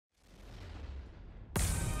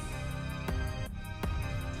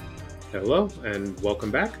Hello, and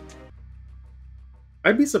welcome back.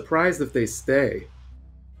 I'd be surprised if they stay.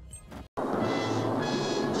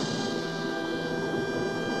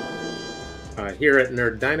 Here at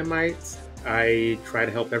Nerd Dynamite, I try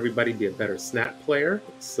to help everybody be a better Snap player,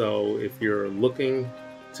 so if you're looking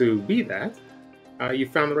to be that, you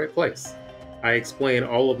found the right place. I explain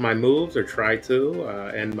all of my moves, or try to,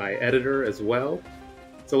 and my editor as well,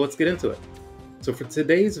 so let's get into it. So for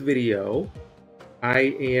today's video,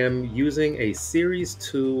 I am using a Series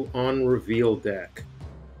 2 on reveal deck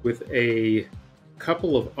with a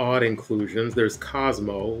couple of odd inclusions. There's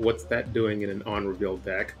Cosmo, what's that doing in an on reveal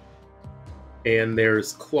deck? And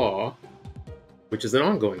there's Klaw, which is an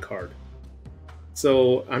ongoing card.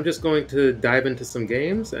 So I'm just going to dive into some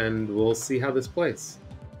games and we'll see how this plays.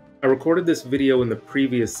 I recorded this video in the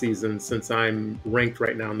previous season since I'm ranked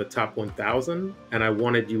right now in the top 1000, and I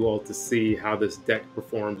wanted you all to see how this deck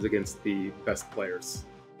performs against the best players.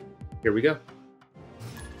 Here we go.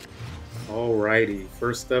 Alrighty,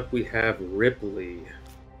 first up we have Ripley.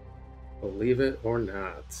 Believe it or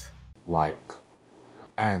not. Like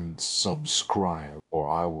and subscribe, or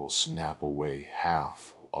I will snap away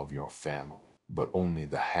half of your family, but only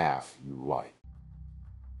the half you like.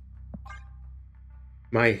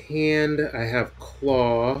 My hand, I have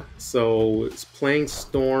Klaw, so it's playing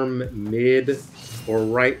Storm mid or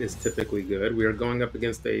right is typically good. We are going up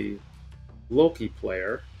against a Loki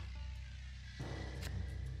player.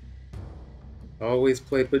 Always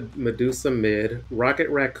play Medusa mid. Rocket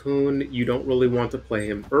Raccoon, you don't really want to play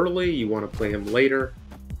him early, you want to play him later.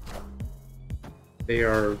 They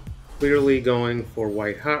are clearly going for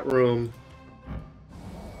White Hot Room.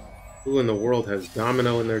 Who in the world has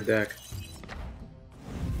Domino in their deck?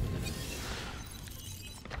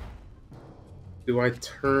 Do I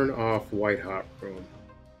turn off White Hot Room?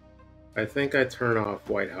 I think I turn off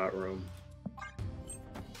White Hot Room.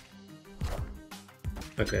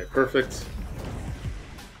 Okay, perfect.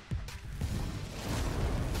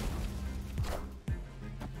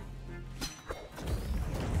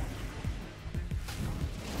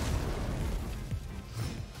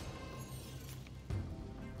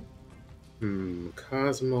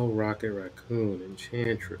 Cosmo, Rocket Raccoon,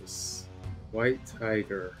 Enchantress, White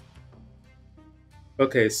Tiger.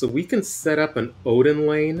 Okay, so we can set up an Odin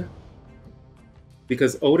lane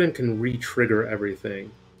because Odin can re-trigger everything.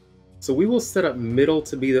 So we will set up middle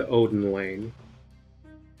to be the Odin lane.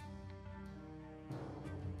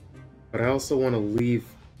 But I also want to leave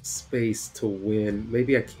space to win.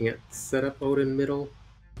 Maybe I can't set up Odin middle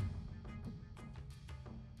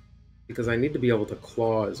because I need to be able to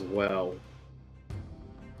claw as well.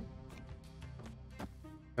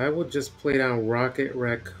 I will just play down Rocket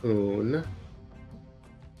Raccoon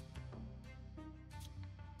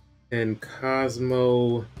and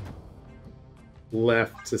Cosmo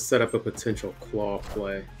left to set up a potential Klaw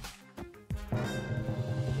play.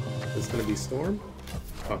 This is going to be Storm?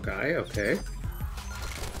 Hawkeye, okay.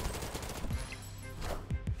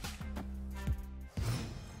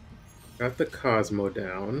 Got the Cosmo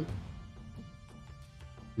down.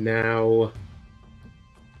 Now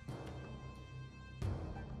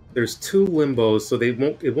there's two limbos, so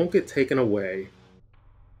it won't get taken away.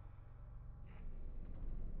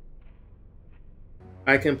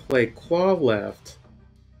 I can play Klaw left,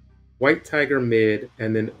 White Tiger mid,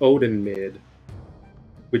 and then Odin mid,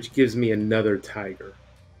 which gives me another Tiger.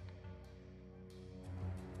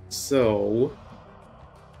 So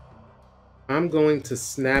I'm going to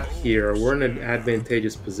snap here. We're in an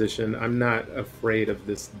advantageous position. I'm not afraid of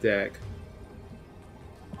this deck.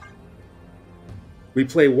 We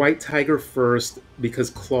play White Tiger first because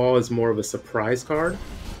Klaw is more of a surprise card.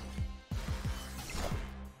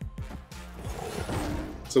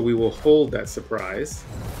 So we will hold that surprise.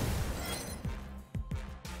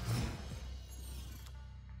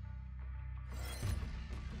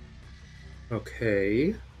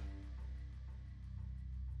 Okay.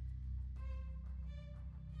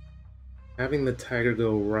 Having the Tiger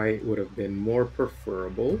go right would have been more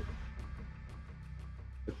preferable,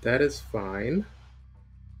 but that is fine.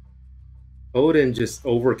 Odin just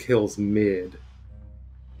overkills mid.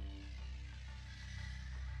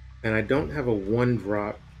 And I don't have a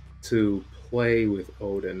 1-drop to play with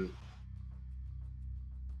Odin.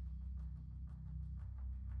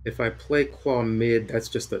 If I play Klaw mid, that's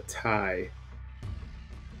just a tie.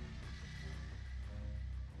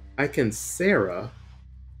 I can Sarah.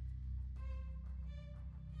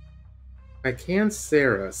 I can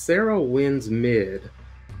Sarah. Sarah wins mid.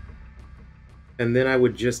 And then I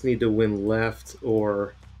would just need to win left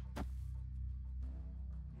or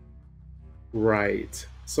right.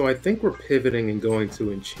 So I think we're pivoting and going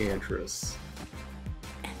to Enchantress.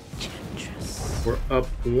 Enchantress. We're up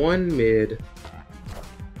 1 mid.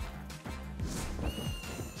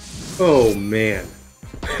 Oh, man.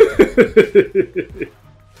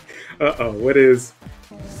 Uh-oh, what is...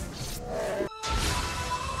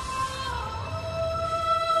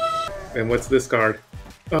 And what's this card?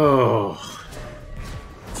 Oh,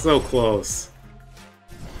 so close.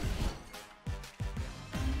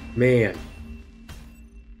 Man.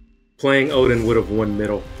 Playing Odin would have won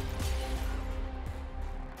middle.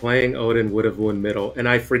 Playing Odin would have won middle. And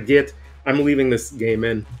I forget, I'm leaving this game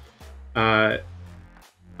in. I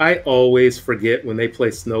always forget when they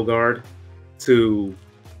play Snow Guard to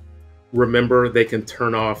remember they can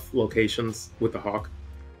turn off locations with the Hawk.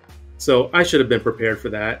 So I should have been prepared for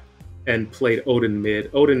that and played Odin mid.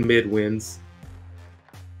 Odin mid wins.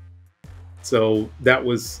 So that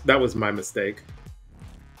was my mistake.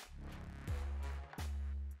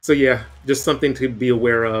 So yeah, just something to be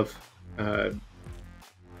aware of.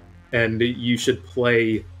 And you should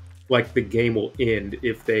play like the game will end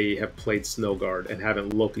if they have played Snow Guard and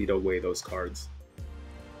haven't Loki'd away those cards.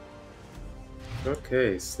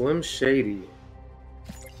 Okay, Slim Shady.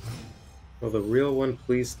 Will the real one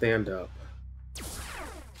please stand up?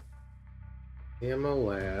 Ammo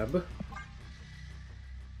Lab.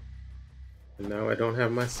 And now I don't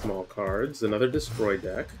have my small cards. Another Destroy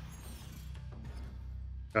deck.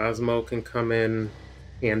 Cosmo can come in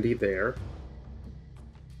handy there.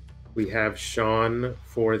 We have Sean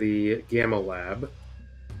for the Gamma Lab.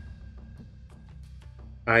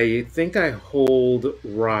 I think I hold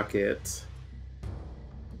Rocket.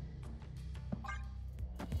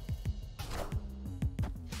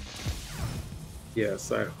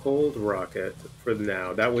 Yes, I hold Rocket for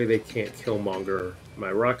now. That way they can't Killmonger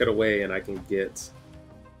my Rocket away and I can get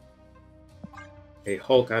a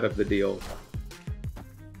Hulk out of the deal.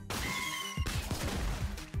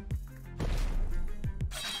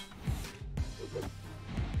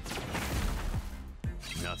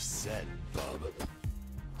 Enough said, bub.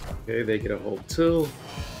 Okay, they get a hold too.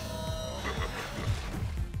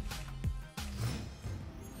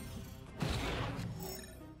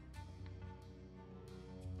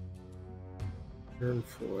 Turn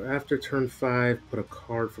 4. After turn 5, put a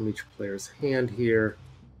card from each player's hand here.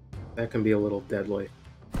 That can be a little deadly.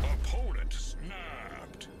 Opponent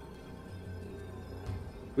snapped.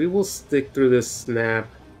 We will stick through this snap.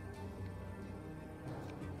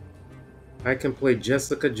 I can play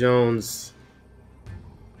Jessica Jones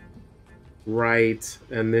right,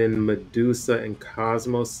 and then Medusa and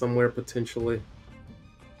Cosmo somewhere potentially.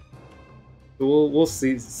 We'll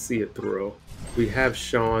see it through. We have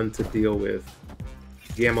Sean to deal with.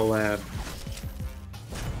 Gamma Lab.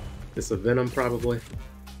 It's a Venom probably.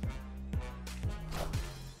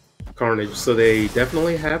 Carnage. So they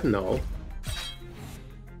definitely have Null.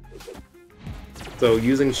 So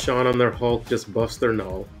using Sean on their Hulk just buffs their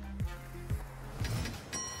Null.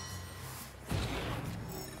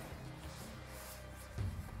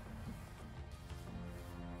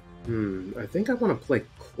 I think I want to play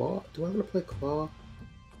Klaw. Do I want to play Klaw?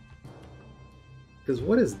 Because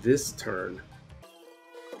what is this turn?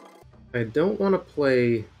 I don't want to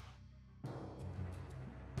play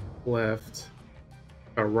left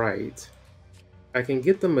or right. I can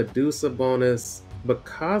get the Medusa bonus, but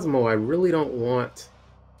Cosmo I really don't want.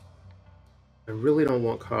 I really don't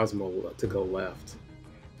want Cosmo to go left.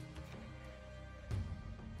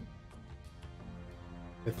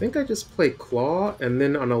 I think I just play Klaw, and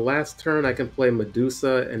then on the last turn I can play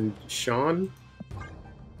Medusa and Sean,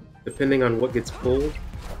 depending on what gets pulled.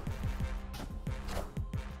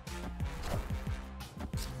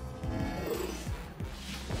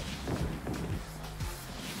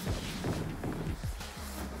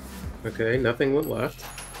 Okay, nothing went left.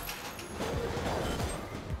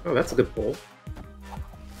 Oh, that's a good pull.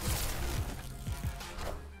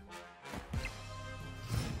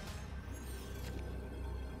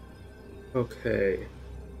 Okay.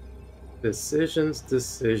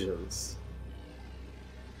 Decisions.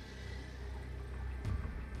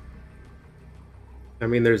 I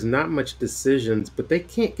mean, there's not much decisions, but they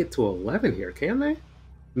can't get to 11 here, can they?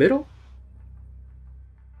 Middle?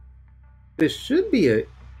 This should be a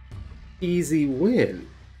easy win.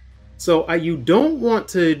 So you don't want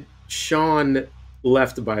to Sean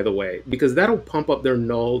left, by the way, because that'll pump up their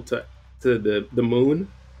null to the moon.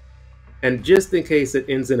 And just in case it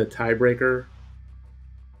ends in a tiebreaker,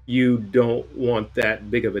 you don't want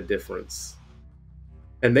that big of a difference.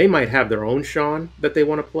 And they might have their own Sean that they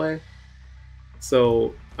want to play.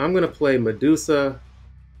 So I'm going to play Medusa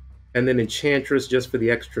and then Enchantress just for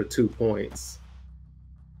the extra 2 points.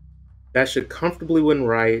 That should comfortably win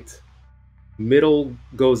right. Middle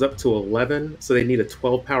goes up to 11, so they need a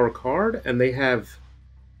 12 power card, and they have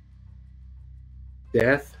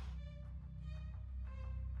Death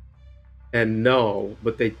and No,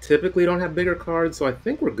 but they typically don't have bigger cards, so I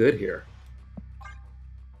think we're good here.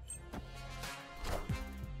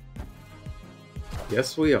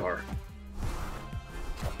 Yes, we are.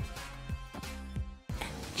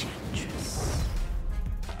 Enchantress.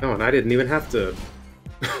 Oh, and I didn't even have to...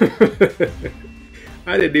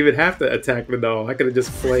 I didn't even have to attack the doll. I could have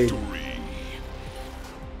just played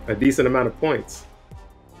a decent amount of points.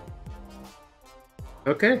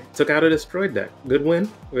 Okay, took out a destroyed deck. Good win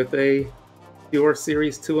with a pure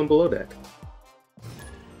Series 2 and below deck.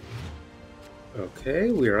 Okay,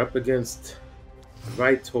 we are up against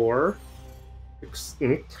Vitor.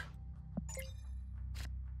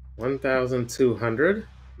 1,200.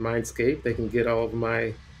 Mindscape, they can get all of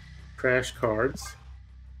my trash cards.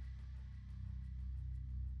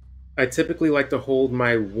 I typically like to hold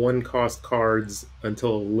my one-cost cards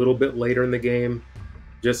until a little bit later in the game,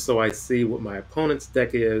 just so I see what my opponent's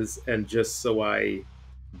deck is, and just so I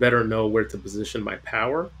better know where to position my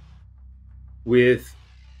power. When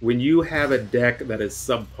you have a deck that is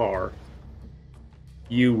subpar,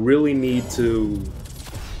 you really need to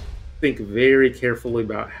think very carefully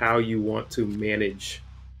about how you want to manage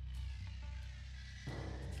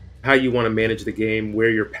the game, where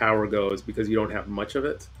your power goes, because you don't have much of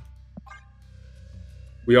it.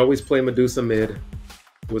 We always play Medusa mid.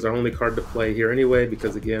 It was our only card to play here anyway,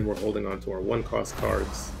 because again, we're holding on to our one-cost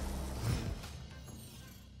cards.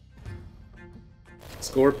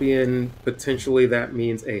 Scorpion, potentially that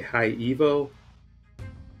means a High Evo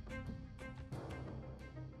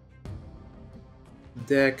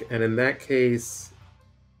deck, and in that case,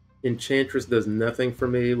 Enchantress does nothing for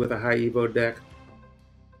me with a High Evo deck.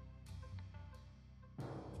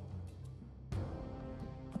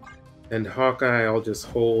 And Hawkeye, I'll just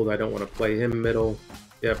hold. I don't want to play him middle.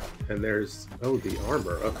 Yep, and there's... oh, the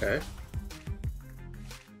armor. Okay.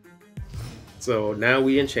 So now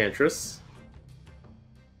we Enchantress.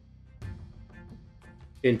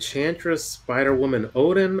 Enchantress, Spider-Woman,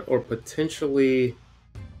 Odin, or potentially...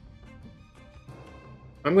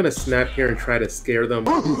 I'm going to snap here and try to scare them.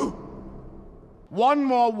 One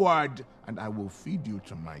more word, and I will feed you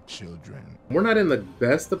to my children. We're not in the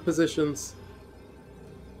best of positions.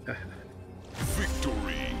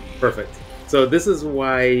 Victory. Perfect. So this is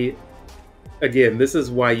why, again, this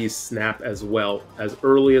is why you snap as well, as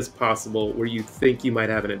early as possible, where you think you might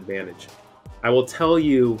have an advantage. I will tell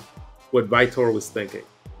you what Vitor was thinking,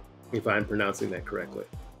 if I'm pronouncing that correctly.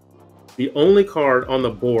 The only card on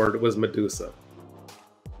the board was Medusa.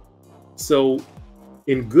 So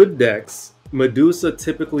in good decks, Medusa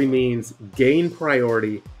typically means gain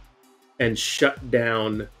priority and shut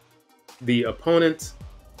down the opponent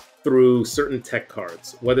through certain tech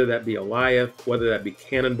cards, whether that be Goliath, whether that be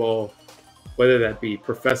Cannonball, whether that be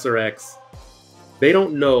Professor X. They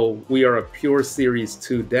don't know we are a pure Series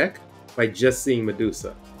 2 deck by just seeing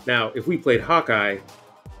Medusa. Now, if we played Hawkeye,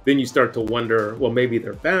 then you start to wonder, well, maybe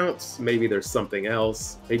they're bounce, maybe there's something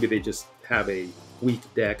else, maybe they just have a weak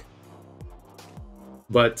deck.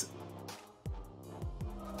 But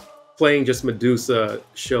playing just Medusa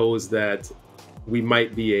shows that we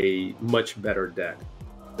might be a much better deck.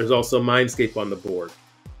 There's also Mindscape on the board.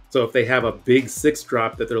 So if they have a big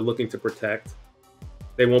 6-drop that they're looking to protect,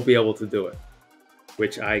 they won't be able to do it,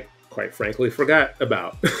 which I quite frankly forgot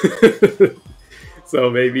about. So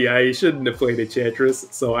maybe I shouldn't have played Enchantress,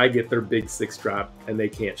 so I get their big 6-drop and they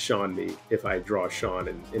can't Shawn me if I draw Shawn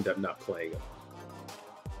and end up not playing him.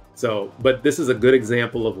 So, but this is a good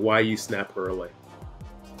example of why you snap early.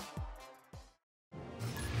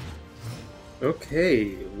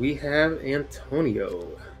 Okay, we have Antonio.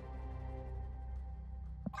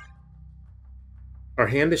 Our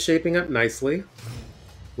hand is shaping up nicely.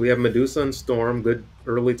 We have Medusa and Storm, good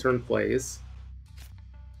early turn plays.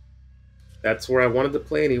 That's where I wanted to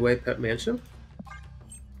play anyway, Pet Mansion.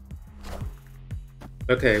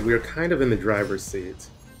 Okay, we are kind of in the driver's seat.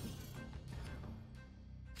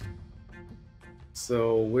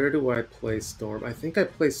 So where do I play Storm? I think I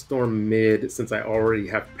play Storm mid since I already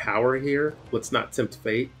have power here. Let's not tempt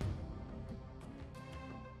fate.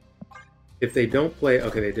 If they don't play...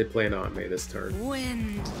 okay, they did play an Aunt May this turn.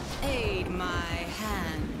 Wind, aid my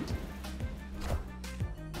hand.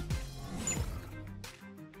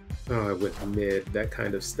 Oh, I went mid. That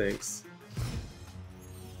kind of stinks.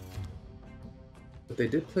 But they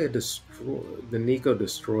did play a destroy... the Nico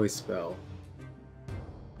Destroy spell.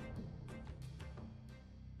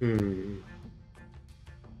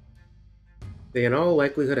 They in all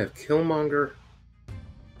likelihood have Killmonger.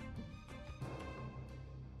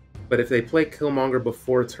 But if they play Killmonger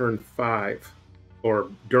before turn 5, or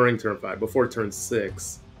during turn 5, before turn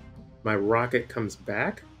 6, my rocket comes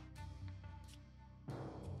back.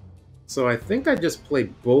 So I think I just play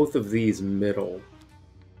both of these middle.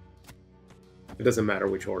 It doesn't matter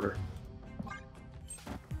which order.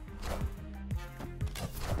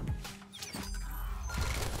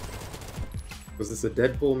 Was this a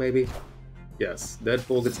Deadpool, maybe? Yes,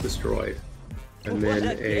 Deadpool gets destroyed. And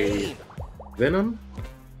then a Venom?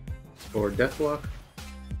 Or Deathlock?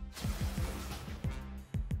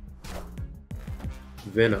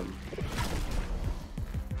 Venom.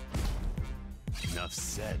 Enough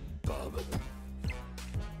said, bub.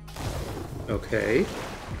 Okay.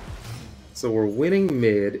 So we're winning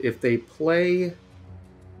mid. If they play...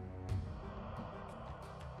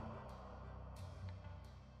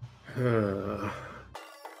 I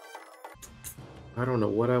don't know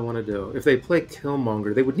what I want to do. If they play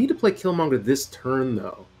Killmonger, they would need to play Killmonger this turn,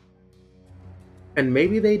 though. And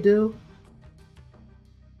maybe they do.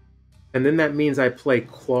 And then that means I play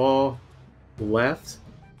Klaw left.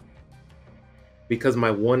 Because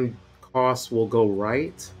my one cost will go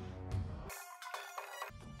right.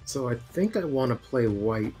 So I think I want to play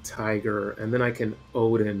White Tiger, and then I can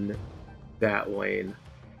Odin that lane.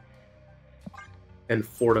 And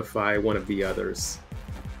fortify one of the others.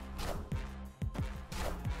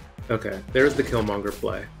 Okay, there's the Killmonger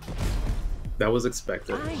play. That was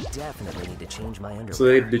expected. I definitely need to change my underwear. So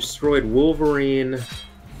they destroyed Wolverine,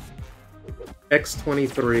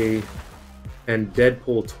 X-23, and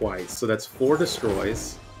Deadpool twice. So that's 4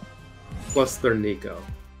 destroys, plus their Nico.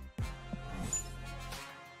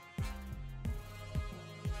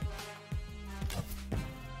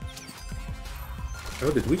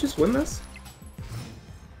 Oh, did we just win this?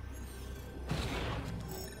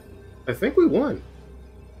 I think we won.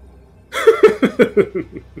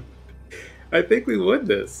 I think we won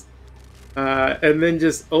this. And then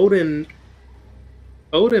just Odin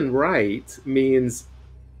right means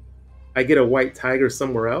I get a White Tiger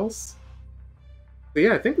somewhere else. So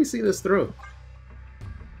yeah, I think we see this through.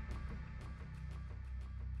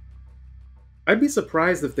 I'd be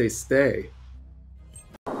surprised if they stay.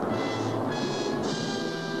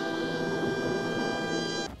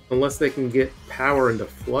 Unless they can get power into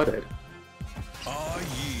flooded. Are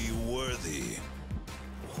ye worthy?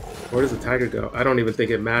 Where does the tiger go? I don't even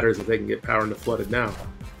think it matters if they can get power into flooded now.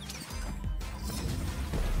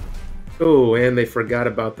 Oh, and they forgot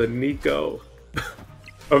about the Nico.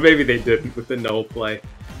 Or maybe they didn't with the null play.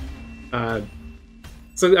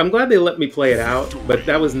 So I'm glad they let me play it out, but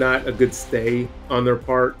that was not a good stay on their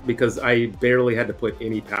part because I barely had to put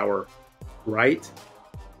any power right,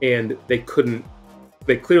 and they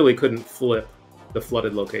clearly couldn't flip the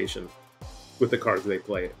flooded location with the cards they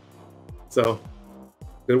played. So,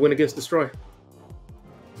 good win against Destroy.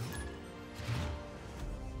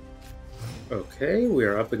 Okay, we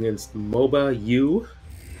are up against MOBA U.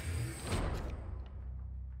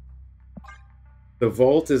 The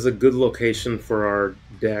vault is a good location for our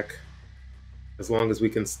deck, as long as we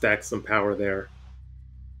can stack some power there.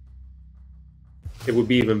 It would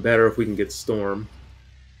be even better if we can get Storm.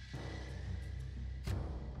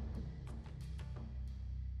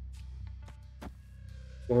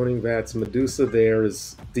 Cloning Vats, Medusa there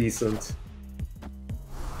is decent.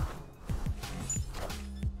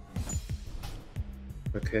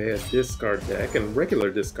 Okay, a discard deck, and regular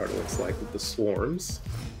discard looks like with the Swarms.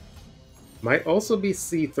 Might also be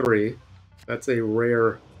C3. That's a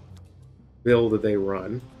rare build that they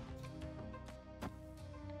run.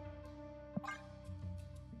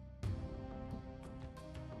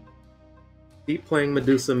 Keep playing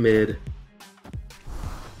Medusa mid.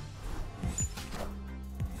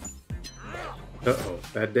 Uh-oh,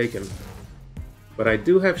 bad Dakin. But I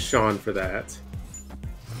do have Sean for that.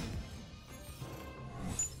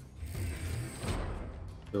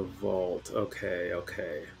 The vault. Okay,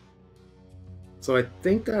 okay. So I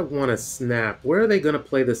think I want to snap. Where are they going to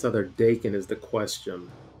play this other Dakin is the question.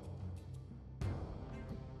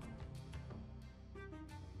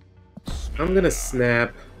 I'm going to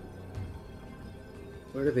snap.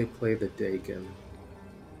 Where do they play the Dakin?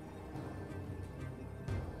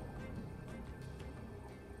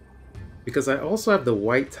 Because I also have the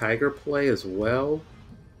White Tiger play as well.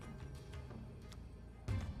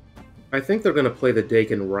 I think they're going to play the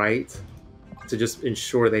Dakin right to just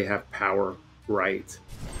ensure they have power right.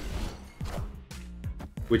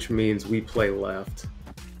 Which means we play left.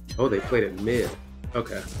 Oh, they played it mid.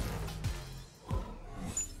 Okay.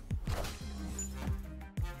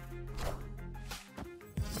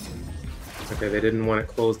 Okay, they didn't want it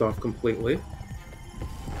closed off completely.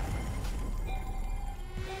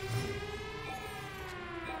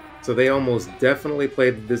 So they almost definitely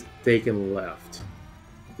played this Dakin left,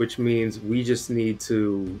 which means we just need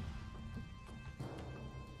to...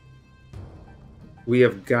 We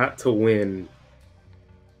have got to win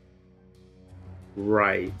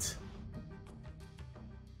right.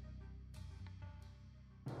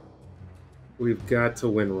 We've got to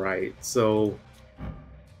win right. So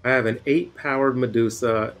I have an 8-powered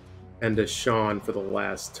Medusa and a Sean for the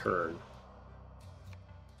last turn.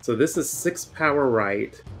 So this is 6 power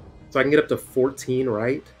right. So I can get up to 14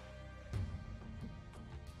 right.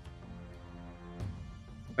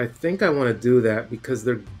 I think I want to do that because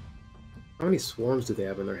they're... How many swarms do they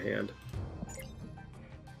have in their hand?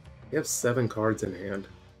 They have 7 cards in hand.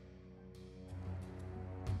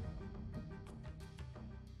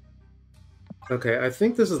 Okay, I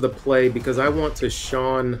think this is the play because I want to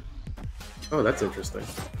Sean... Oh, that's interesting.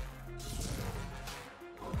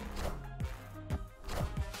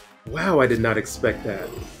 Wow, I did not expect that.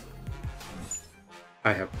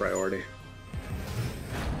 I have priority.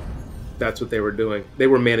 That's what they were doing. They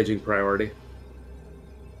were managing priority.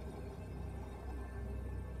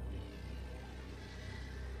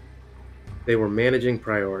 They were managing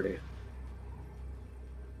priority.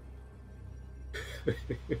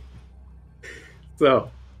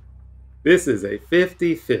 So, this is a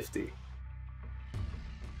 50-50.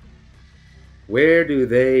 Where do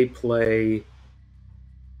they play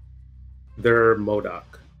their MODOK?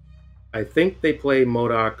 I think they play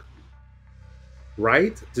MODOK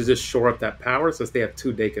right to just shore up that power since they have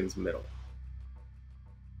 2 Dakins middle.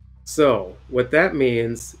 So, what that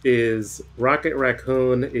means is Rocket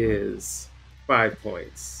Raccoon is 5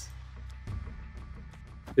 points.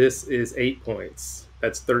 This is 8 points.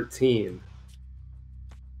 That's 13.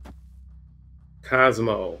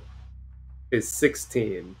 Cosmo is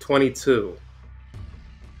 16, 22.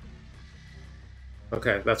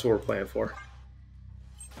 Okay, that's what we're playing for.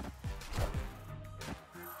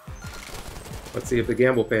 Let's see if the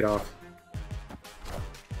gamble paid off.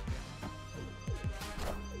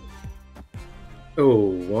 Oh,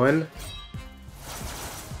 1.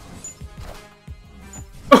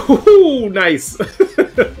 Oh, nice!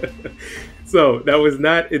 So, that was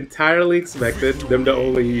not entirely expected, them to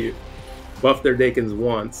only buff their Dakins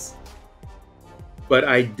once. But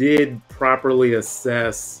I did properly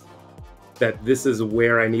assess that this is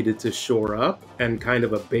where I needed to shore up and kind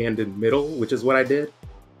of abandon middle, which is what I did.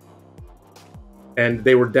 And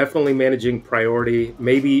they were definitely managing priority,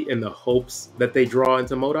 maybe in the hopes that they draw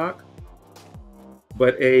into MODOK.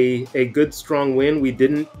 But a good strong win. We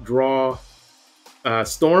didn't draw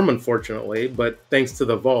Storm, unfortunately, but thanks to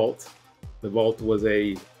the Vault was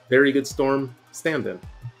a very good Storm stand-in.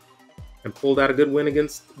 And pulled out a good win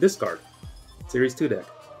against Discard. Series 2 deck.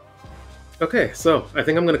 Okay, so I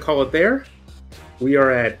think I'm going to call it there. We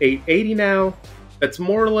are at 880 now. That's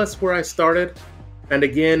more or less where I started. And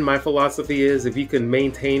again, my philosophy is if you can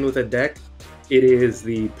maintain with a deck, it is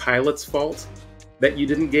the pilot's fault that you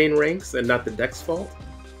didn't gain ranks and not the deck's fault.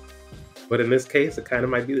 But in this case, it kind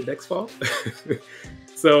of might be the deck's fault.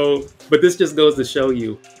 So, but this just goes to show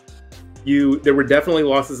you, there were definitely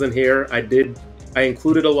losses in here. I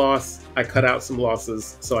included a loss. I cut out some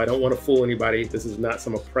losses, so I don't want to fool anybody. This is not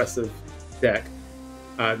some oppressive deck.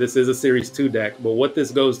 This is a Series 2 deck, but what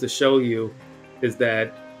this goes to show you is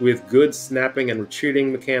that with good snapping and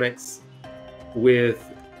retreating mechanics,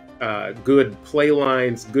 with good play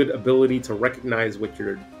lines, good ability to recognize what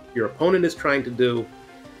your opponent is trying to do,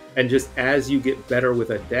 and just as you get better with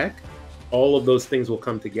a deck, all of those things will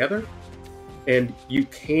come together, and you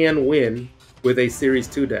can win with a Series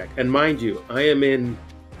 2 deck. And mind you, I am in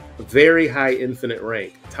very high infinite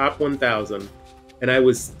rank, top 1000, and I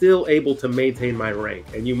was still able to maintain my rank.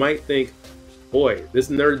 And you might think, boy, this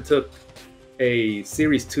nerd took a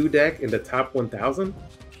Series 2 deck in the top 1000?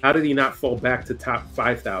 How did he not fall back to top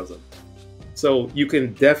 5000? So you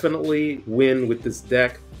can definitely win with this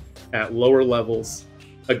deck at lower levels.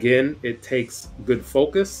 Again, it takes good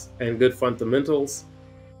focus and good fundamentals,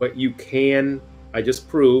 but you can, I just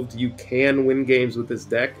proved, you can win games with this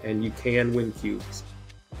deck and you can win cubes.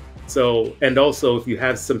 So, and also if you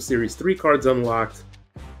have some Series 3 cards unlocked,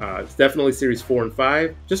 it's definitely Series 4 and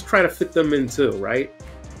 5, just try to fit them in too, right?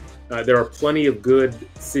 There are plenty of good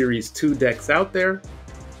Series 2 decks out there,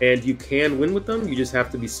 and you can win with them, you just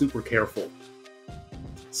have to be super careful.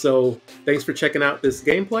 So, thanks for checking out this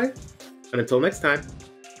gameplay, and until next time,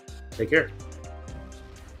 take care.